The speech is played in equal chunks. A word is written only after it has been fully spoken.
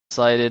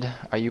Excited.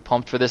 Are you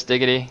pumped for this,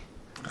 Diggity?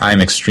 I'm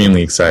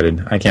extremely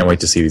excited. I can't wait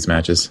to see these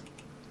matches.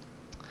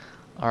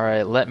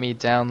 Alright, let me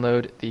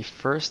download the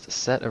first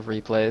set of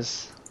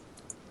replays.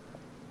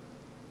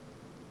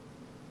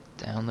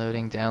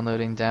 Downloading.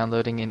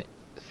 In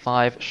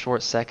 5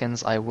 short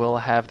seconds, I will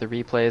have the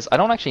replays. I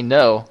don't actually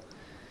know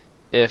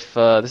if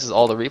this is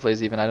all the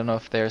replays even. I don't know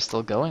if they're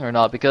still going or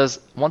not, because,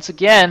 once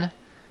again,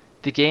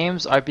 the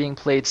games are being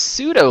played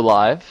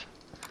pseudo-live.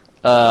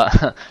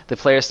 The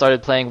players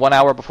started playing 1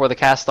 hour before the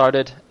cast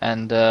started,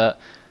 and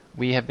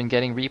we have been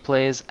getting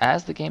replays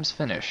as the games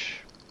finish.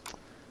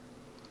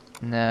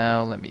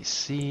 Now, let me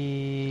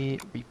see.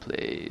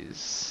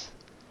 Replays.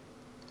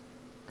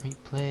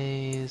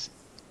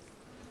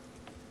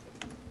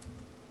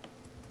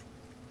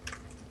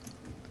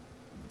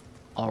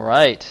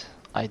 Alright,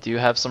 I do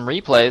have some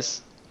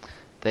replays.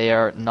 They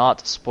are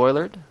not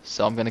spoilered,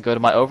 so I'm going to go to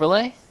my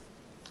overlay.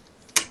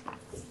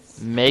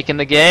 Making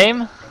the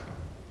game.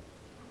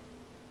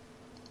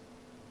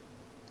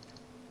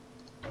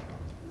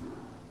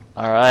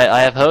 Alright,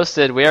 I have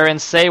hosted. We are in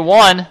Say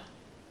 1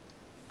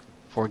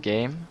 for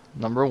game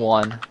number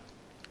 1.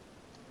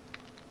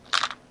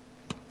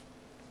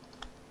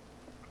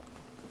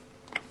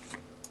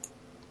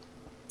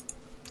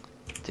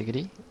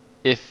 Diggity,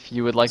 if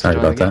you would like Sorry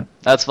to join about the game.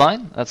 that. That's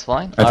fine.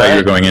 I thought you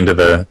were going into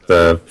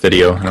the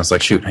video, and I was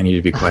like, shoot, I need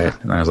to be quiet.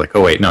 And I was like,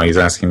 oh wait, no, he's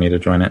asking me to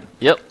join it.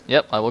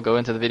 Yep, I will go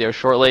into the video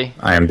shortly.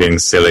 I am being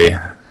silly.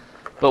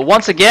 But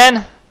once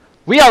again,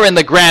 we are in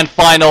the grand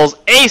finals.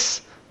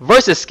 Ace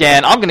versus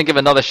Scan. I'm going to give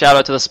another shout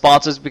out to the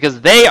sponsors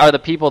because they are the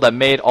people that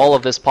made all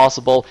of this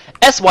possible.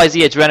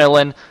 SYZ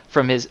Adrenaline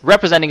from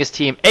representing his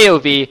team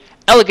AOV,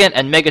 Elegant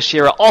and Mega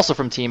Shira also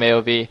from Team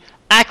AOV,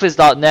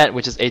 Ackless.net,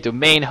 which is a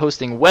domain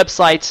hosting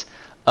website.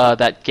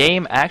 That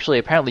game actually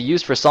apparently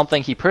used for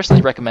something. He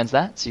personally recommends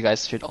that, so you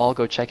guys should all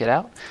go check it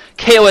out.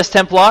 KOS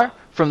Templar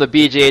from the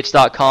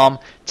BGH.com,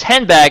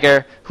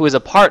 10bagger, who is a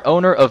part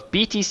owner of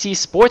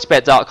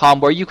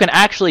BTCSportsBet.com, where you can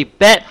actually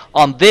bet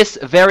on this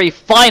very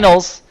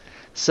finals.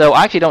 So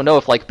I actually don't know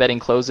if betting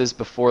closes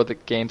before the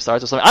game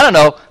starts or something. I don't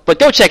know, but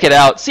go check it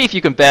out. See if you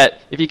can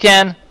bet. If you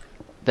can,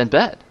 then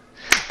bet.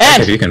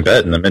 And if you can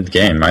bet in the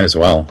mid-game, might as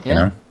well. Yeah, you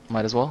know?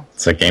 Might as well.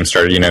 It's like game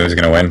started, you know who's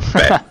going to win.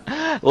 Bet.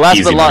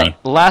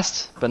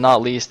 Last but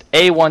not least,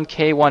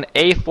 A1K1,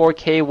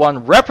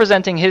 A4K1,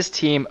 representing his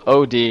team,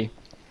 OD.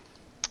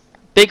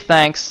 Big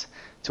thanks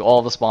to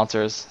all the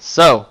sponsors.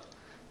 So,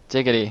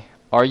 Diggity,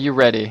 are you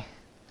ready?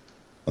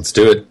 Let's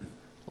do it.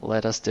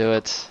 Let us do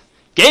it.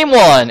 Game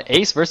 1,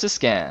 Ace versus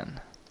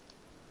Scan.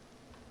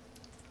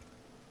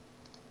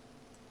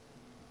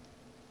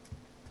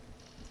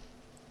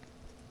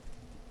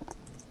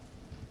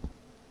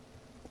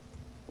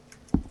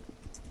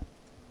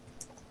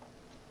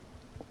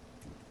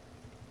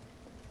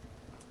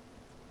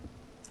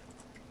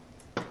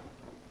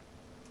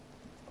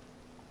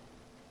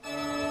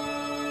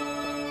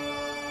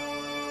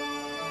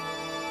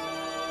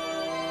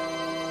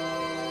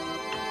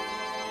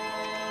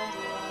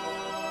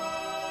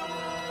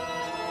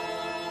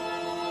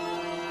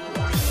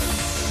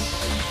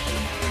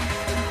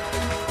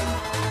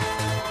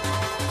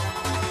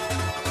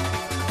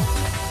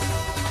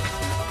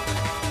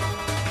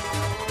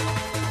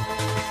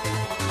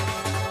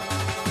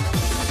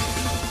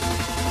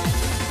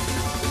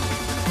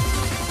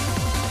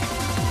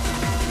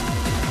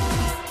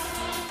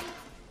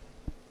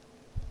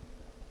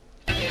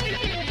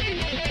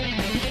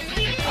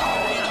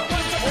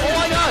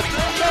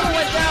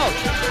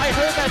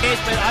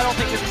 But I don't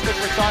think this is good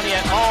for Sonny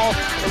at all.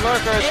 The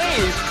lurkers.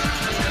 Ace!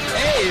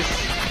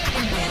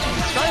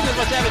 He's trying to do as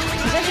much damage.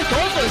 He's actually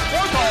going for the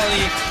spore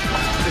colony.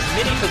 This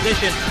mini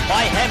position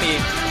by Hemi.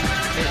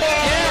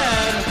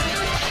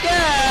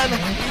 Scan!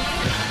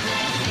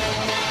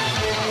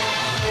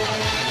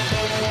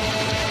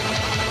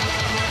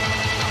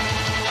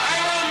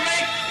 I will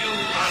make you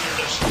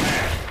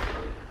understand.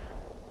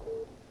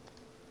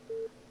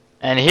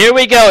 And here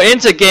we go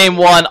into game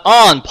 1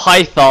 on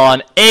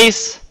Python.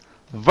 Ace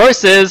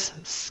versus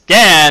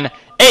Scan.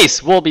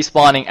 Ace will be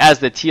spawning as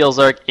the Teal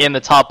Zerg in the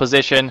top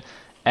position,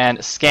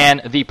 and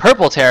Scan the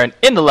Purple Terran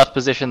in the left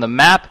position. The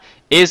map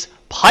is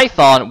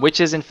Python,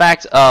 which is in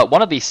fact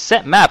one of the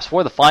set maps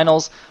for the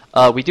finals.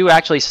 We do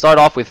actually start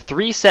off with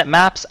 3 set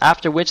maps,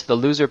 after which the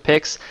loser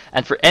picks.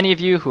 And for any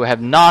of you who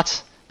have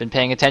not been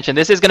paying attention,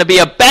 this is going to be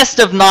a best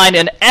of 9,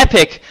 an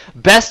epic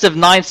best of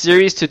 9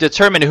 series to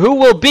determine who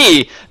will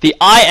be the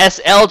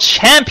ISL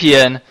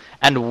champion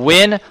and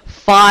win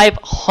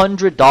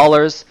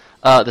 $500.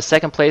 The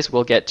second place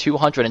will get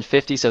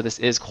 $250, so this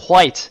is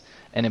quite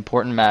an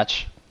important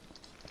match.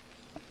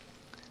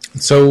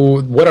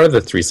 So what are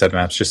the 3 set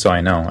maps, just so I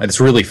know? It's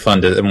really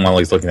fun to, and while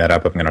he's looking that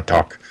up, I'm going to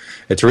talk.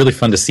 It's really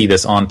fun to see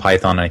this on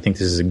Python, and I think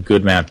this is a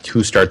good map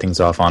to start things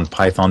off on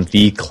Python,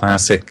 the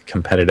classic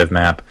competitive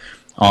map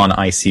on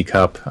IC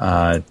Cup.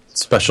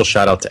 Special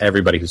shout out to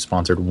everybody who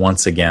sponsored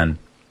once again.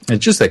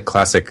 It's just a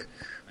classic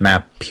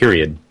map,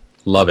 period.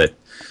 Love it.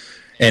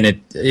 And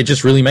it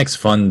just really makes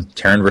fun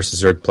Terran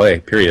versus Zerg play,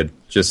 period.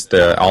 Just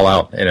all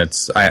out. And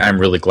I'm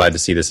really glad to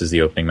see this as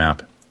the opening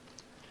map.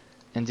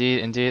 Indeed,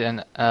 indeed,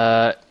 and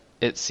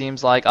it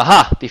seems like,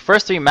 aha, the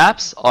first 3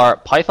 maps are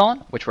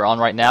Python, which we're on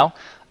right now.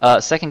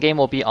 Second game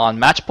will be on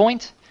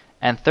Matchpoint,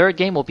 and third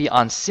game will be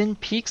on Sin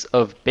Peaks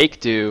of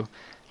Baekdu.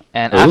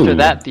 And after Ooh.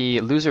 that,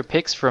 the loser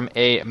picks from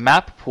a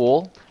map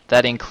pool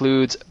that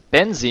includes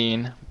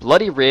Benzene,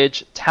 Bloody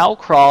Ridge, Tau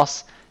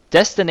Cross,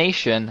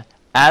 Destination,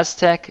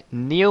 Aztec,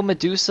 Neo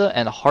Medusa,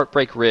 and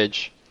Heartbreak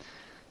Ridge.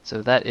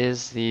 So that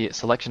is the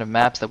selection of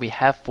maps that we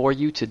have for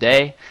you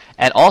today.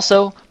 And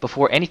also,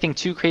 before anything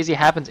too crazy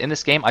happens in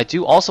this game, I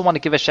do also want to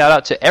give a shout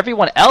out to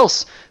everyone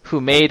else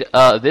who made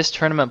this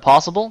tournament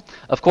possible.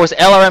 Of course,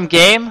 LRM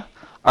Game,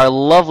 our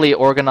lovely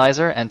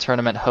organizer and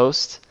tournament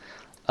host,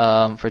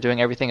 for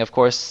doing everything, of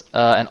course,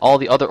 and all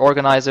the other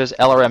organizers,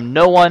 LRM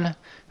No One,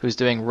 who's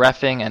doing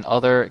reffing and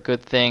other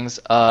good things,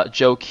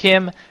 Joe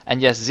Kim, and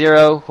Yes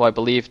Zero, who I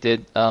believe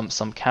did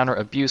some counter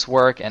abuse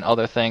work and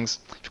other things.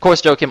 Of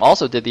course, Joe Kim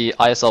also did the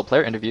ISL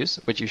player interviews,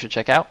 which you should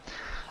check out.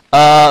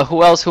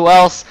 Who else?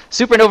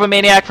 Supernova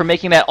Maniac for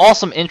making that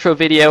awesome intro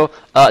video.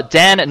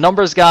 Dan,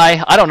 numbers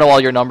guy. I don't know all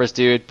your numbers,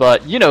 dude,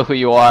 but you know who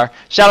you are.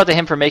 Shout out to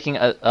him for making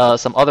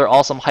some other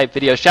awesome hype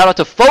videos. Shout out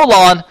to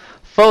Folon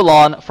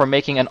for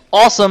making an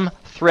awesome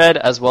thread,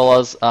 as well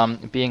as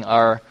being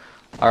our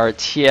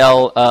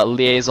TL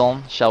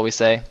liaison, shall we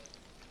say.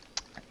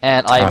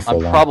 And I'm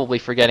probably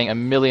forgetting a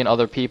million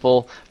other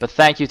people, but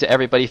thank you to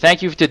everybody.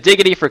 Thank you to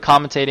Diggity for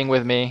commentating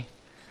with me.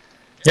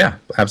 Yeah,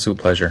 absolute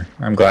pleasure.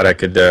 I'm glad I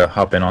could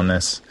hop in on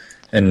this.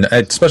 And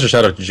a special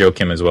shout out to Joe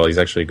Kim as well. He's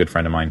actually a good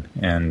friend of mine.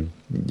 And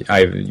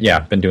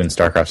I've been doing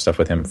StarCraft stuff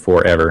with him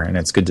forever. And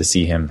it's good to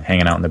see him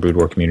hanging out in the Brood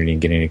War community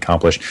and getting it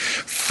accomplished.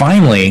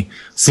 Finally,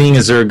 seeing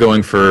as they're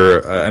going for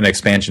an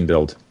expansion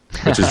build,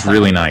 which is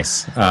really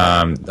nice.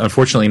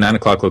 Unfortunately, 9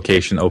 o'clock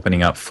location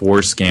opening up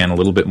for Scan, a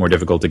little bit more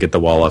difficult to get the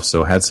wall off.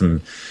 So had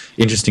some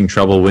interesting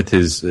trouble with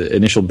his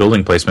initial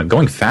building placement.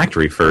 Going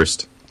factory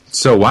first.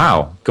 So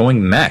wow,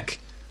 going mech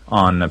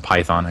on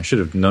Python. I should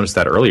have noticed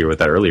that earlier with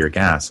that earlier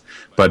gas.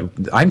 But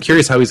I'm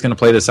curious how he's going to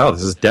play this out.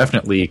 This is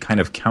definitely kind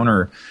of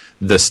counter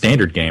the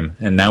standard game.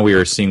 And now we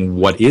are seeing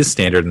what is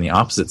standard on the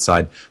opposite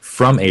side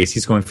from Ace.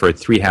 He's going for a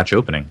 3-hatch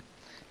opening.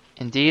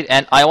 Indeed,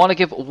 and I want to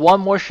give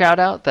one more shout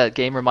out. That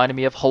game reminded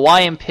me of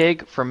Hawaiian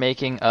Pig for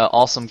making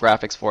awesome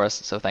graphics for us,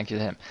 so thank you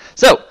to him.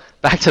 So,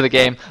 back to the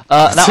game.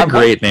 That's a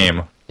great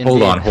name. Indeed.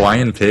 Hold on,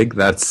 Hawaiian Pig?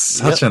 That's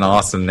such an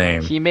awesome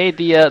name. He made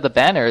the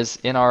banners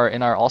in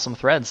our awesome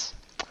threads.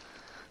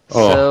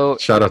 Oh, so,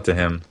 shout out to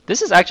him.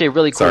 This is actually a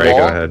really cool Sorry, wall.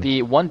 go ahead.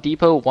 The 1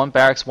 depot, 1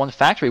 barracks, 1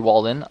 factory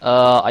wall in.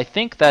 I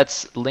think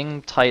that's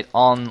Ling tight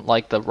on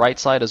like the right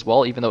side as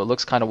well, even though it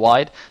looks kind of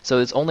wide. So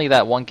it's only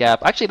that 1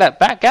 gap. Actually,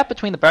 that gap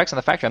between the barracks and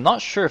the factory, I'm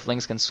not sure if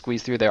Lings can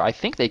squeeze through there. I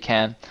think they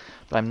can,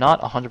 but I'm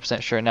not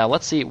 100% sure. Now,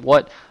 let's see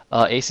what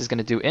Ace is going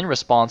to do in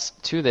response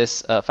to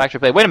this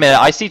factory play. Wait a minute,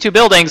 I see 2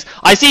 buildings.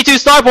 I see 2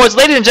 starports.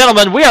 Ladies and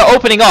gentlemen, we are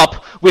opening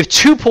up with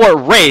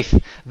 2-port Wraith.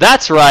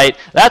 That's right.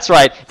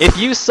 If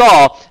you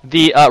saw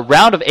the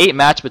round of 8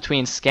 match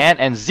between Scan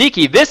and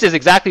Ziki, this is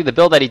exactly the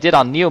build that he did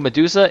on Neo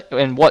Medusa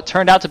in what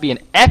turned out to be an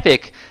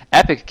epic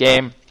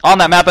game on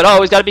that map. But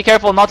he's got to be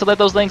careful not to let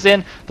those Lings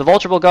in. The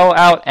Vulture will go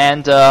out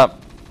and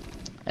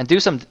do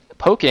some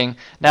poking.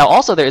 Now,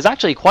 also, there is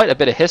actually quite a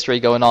bit of history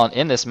going on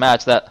in this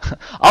match that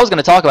I was going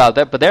to talk about,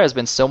 but there has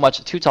been so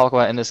much to talk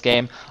about in this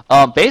game.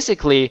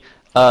 Basically,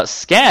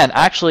 Scan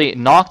actually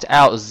knocked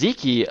out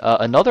Ziki,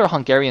 another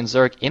Hungarian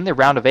Zerg, in the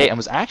round of 8 and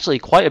was actually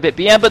quite a bit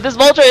BM. But this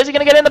Vulture, is he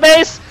going to get in the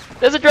base?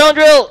 There's a drone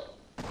drill.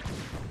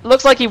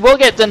 Looks like he will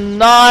get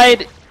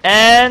denied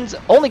and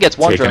only gets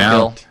 1 Taken drone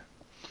out. kill.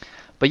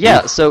 But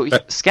yeah, so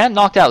Scan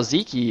knocked out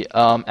Ziki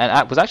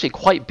and was actually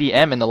quite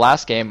BM in the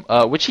last game,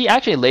 which he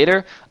actually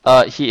later,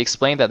 he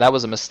explained that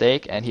was a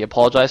mistake and he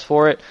apologized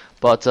for it.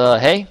 But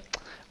hey,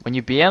 when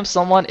you BM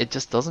someone, it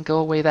just doesn't go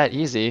away that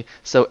easy.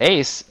 So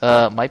Ace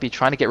might be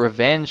trying to get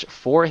revenge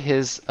for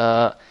his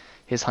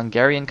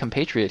Hungarian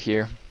compatriot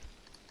here.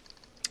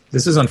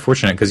 This is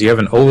unfortunate because you have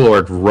an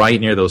Overlord right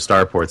near those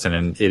starports,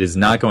 and it is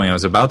not going. I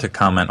was about to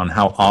comment on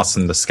how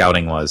awesome the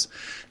scouting was,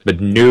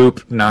 but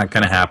nope, not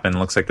going to happen.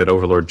 Looks like that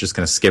Overlord just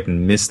going to skip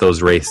and miss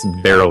those wraiths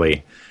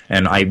barely.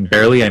 And I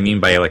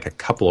mean by like a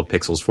couple of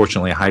pixels.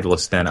 Fortunately, a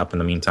Hydralisk then up in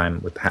the meantime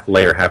with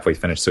layer halfway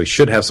finished, so he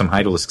should have some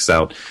Hydralisks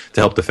out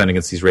to help defend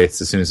against these wraiths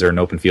as soon as they're in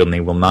open field, and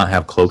they will not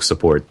have cloak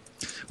support.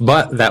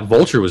 But that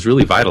Vulture was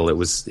really vital. It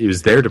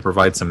was there to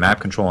provide some map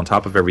control on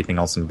top of everything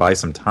else and buy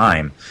some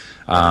time.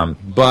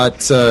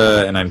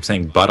 And I'm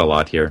saying but a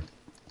lot here.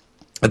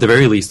 At the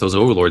very least, those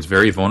Overlords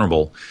very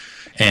vulnerable.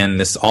 And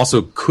this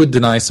also could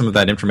deny some of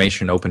that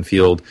information in open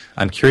field.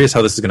 I'm curious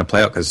how this is going to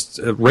play out because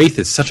Wraith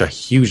is such a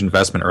huge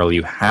investment early.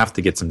 You have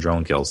to get some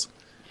drone kills.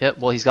 Yep,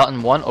 well, he's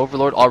gotten 1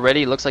 Overlord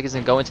already. Looks like he's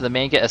going to go into the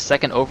main, get a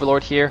 2nd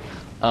Overlord here.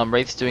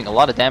 Wraith's doing a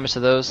lot of damage to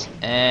those.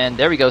 And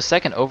there we go,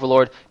 2nd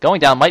Overlord going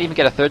down. Might even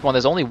get a 3rd one.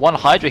 There's only 1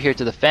 Hydra here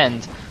to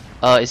defend.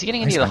 Is he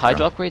getting any of the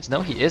Hydra upgrades?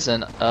 No, he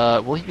isn't.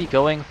 Will he be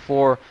going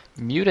for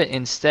Muta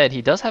instead?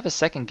 He does have a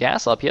 2nd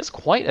gas up. He has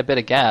quite a bit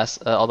of gas,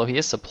 although he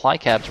is supply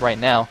capped right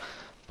now.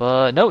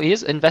 But no, he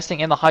is investing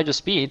in the Hydra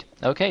speed.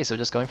 Okay, so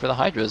just going for the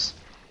Hydras.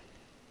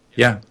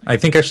 Yeah, I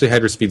think actually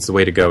Hydro Speed's the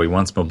way to go. He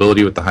wants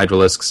mobility with the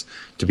Hydralisks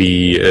to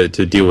be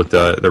to deal with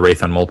the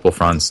Wraith on multiple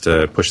fronts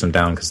to push them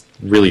down, because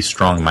really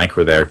strong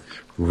micro there.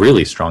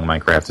 Really strong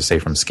micro, I have to say,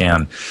 from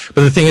Scan.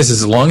 But the thing is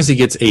as long as he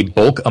gets a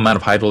bulk amount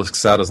of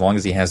Hydralisks out, as long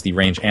as he has the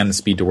range and the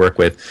speed to work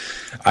with,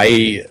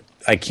 I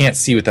can't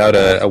see without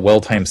a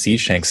well-timed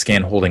Siege Tank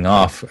Scan holding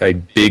off a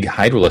big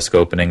Hydralisk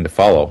opening to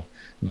follow.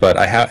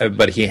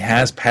 But he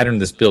has patterned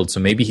this build,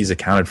 so maybe he's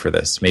accounted for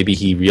this. Maybe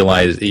he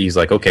realized, he's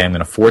like, okay, I'm going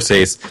to force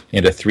Ace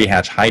into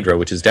 3-hatch Hydra,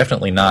 which is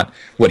definitely not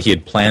what he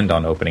had planned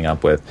on opening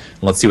up with.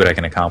 Let's see what I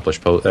can accomplish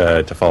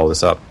to follow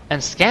this up.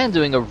 And Scan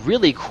doing a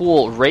really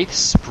cool Wraith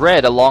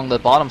spread along the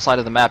bottom side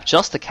of the map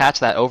just to catch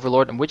that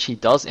Overlord, in which he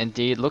does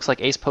indeed. Looks like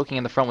Ace poking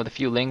in the front with a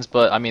few Lings,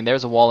 but I mean,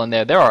 there's a wall in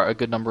there. There are a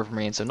good number of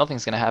Marines, so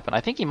nothing's going to happen.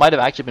 I think he might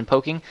have actually been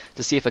poking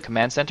to see if a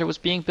command center was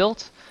being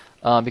built.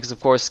 Because of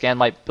course Scan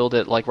might build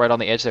it like right on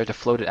the edge there to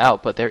float it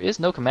out, but there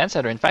is no command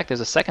center. In fact, there's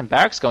a second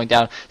barracks going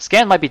down.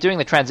 Scan might be doing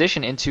the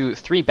transition into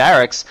 3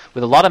 barracks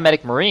with a lot of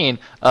medic marine,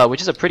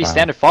 which is a pretty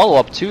standard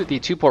follow-up to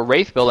the 2-port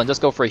Wraith build, and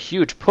just go for a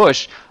huge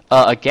push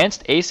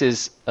against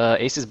Ace's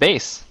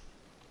base.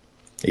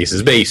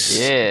 Ace's base,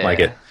 yeah. Like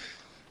it.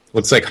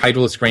 Looks like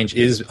Hydralisk range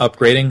is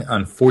upgrading.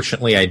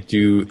 Unfortunately,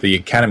 the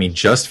Academy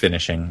just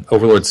finishing.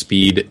 Overlord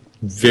speed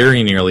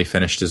very nearly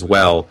finished as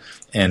well,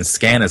 and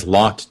Scan is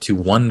locked to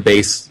 1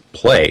 base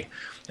play.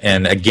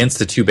 And against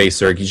the 2 base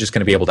Zerg, he's just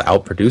going to be able to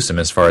outproduce him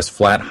as far as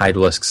flat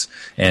Hydralisks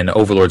and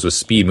Overlords with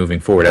speed moving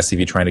forward.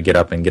 SCV trying to get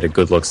up and get a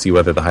good look, see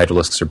whether the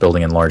Hydralisks are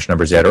building in large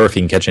numbers yet, or if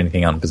he can catch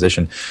anything out in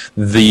position.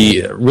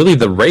 The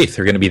Wraith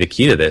are going to be the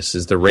key to this,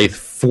 is the Wraith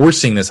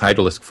forcing this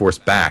Hydralisk force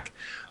back,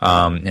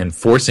 and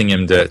forcing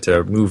him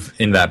to move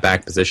in that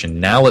back position.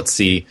 Now let's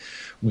see,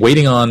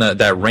 waiting on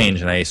that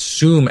range, and I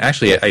assume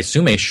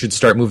Ace should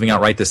start moving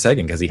out right this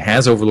second, because he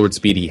has Overlord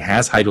speed, he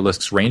has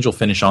Hydralisks, range will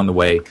finish on the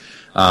way.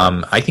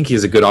 I think he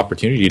has a good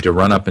opportunity to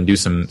run up and do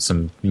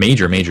some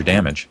major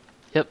damage.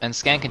 Yep, and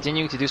Scan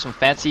continuing to do some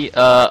fancy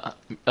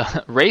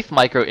Wraith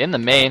Micro in the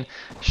main,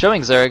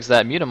 showing Zergs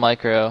that Muta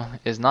Micro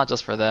is not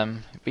just for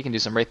them. We can do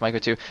some Wraith Micro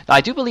too. Now,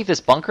 I do believe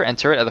this bunker and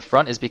turret at the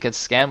front is because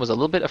Scan was a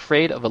little bit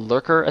afraid of a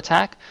Lurker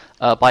attack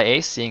by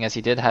Ace, seeing as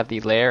he did have the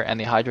Lair and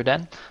the Hydra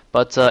Den.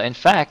 But in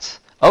fact...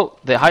 Oh,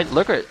 the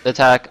Lurker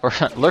attack, or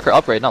Lurker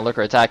upgrade, not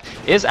Lurker attack,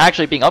 is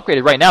actually being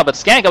upgraded right now. But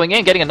Scan going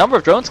in, getting a number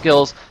of drone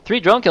kills, 3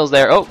 drone kills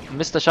there. Oh,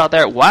 missed the shot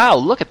there. Wow,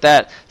 look at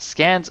that.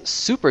 Scan's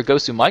super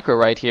Gosu Micro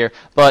right here.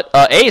 But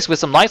Ace, with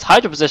some nice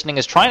Hydra positioning,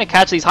 is trying to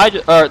catch these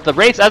the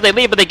Wraiths as they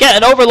leave, but they get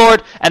an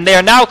Overlord, and they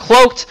are now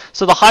cloaked,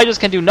 so the Hydras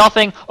can do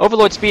nothing.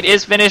 Overlord speed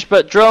is finished,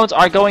 but drones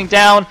are going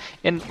down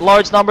in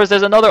large numbers.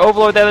 There's another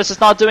Overlord there that's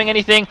just not doing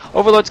anything.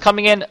 Overlord's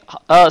coming in.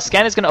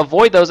 Scan is going to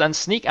avoid those and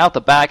sneak out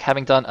the back,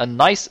 having done a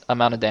nice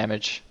amount of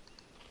damage.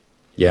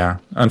 Yeah,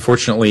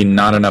 unfortunately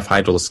not enough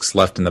Hydralisks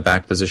left in the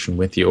back position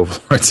with the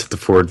Overlords at the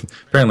forward.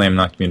 Apparently I'm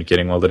not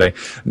communicating well today.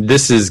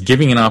 This is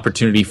giving an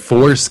opportunity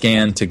for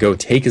Scan to go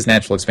take his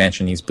natural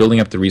expansion. He's building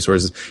up the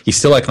resources. He's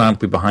still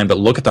economically behind, but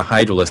look at the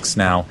Hydralisks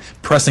now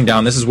pressing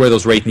down. This is where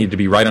those Wraith need to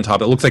be, right on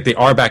top. It looks like they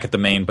are back at the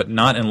main, but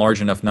not in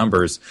large enough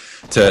numbers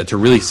to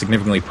really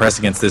significantly press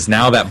against this.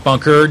 Now that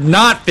bunker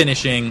not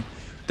finishing.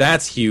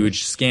 That's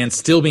huge. Scan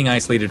still being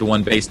isolated to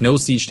 1 base. No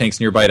siege tanks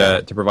nearby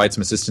to provide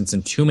some assistance,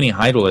 and too many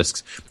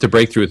Hydralisks to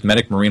break through with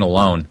Medic Marine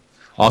alone.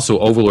 Also,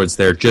 Overlords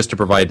there just to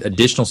provide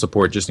additional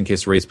support just in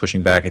case the Wraith's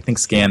pushing back. I think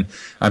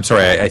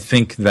I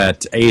think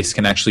that Ace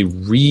can actually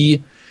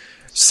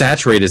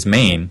re-saturate his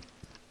main,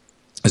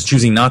 is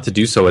choosing not to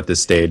do so at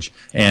this stage,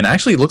 and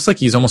actually it looks like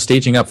he's almost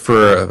staging up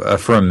for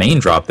a main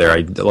drop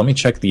there. Let me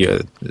check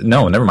the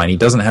no, never mind, he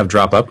doesn't have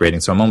drop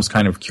upgrading, so I'm almost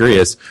kind of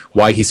curious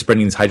why he's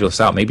spreading these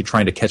Hydralisks out, maybe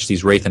trying to catch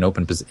these Wraith in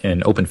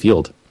open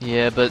field.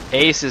 Yeah, but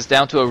Ace is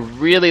down to a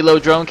really low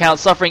drone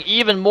count, suffering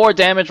even more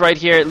damage right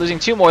here, losing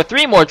 2 more,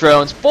 3 more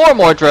drones, 4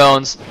 more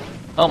drones.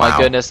 Oh my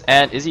goodness,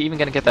 and is he even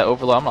going to get that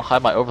overlay? I'm going to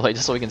hide my overlay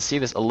just so we can see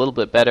this a little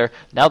bit better.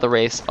 Now the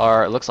Wraiths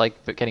are, looks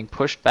like, getting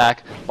pushed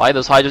back by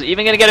those Hydras.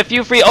 Even going to get a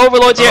few free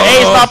Overlords here.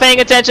 Ace not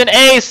paying attention.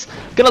 Ace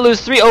going to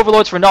lose 3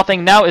 Overlords for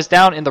nothing. Now is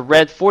down in the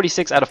red,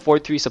 46 out of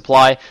 43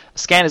 supply.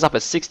 Scan is up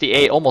at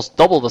 68, almost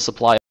double the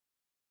supply.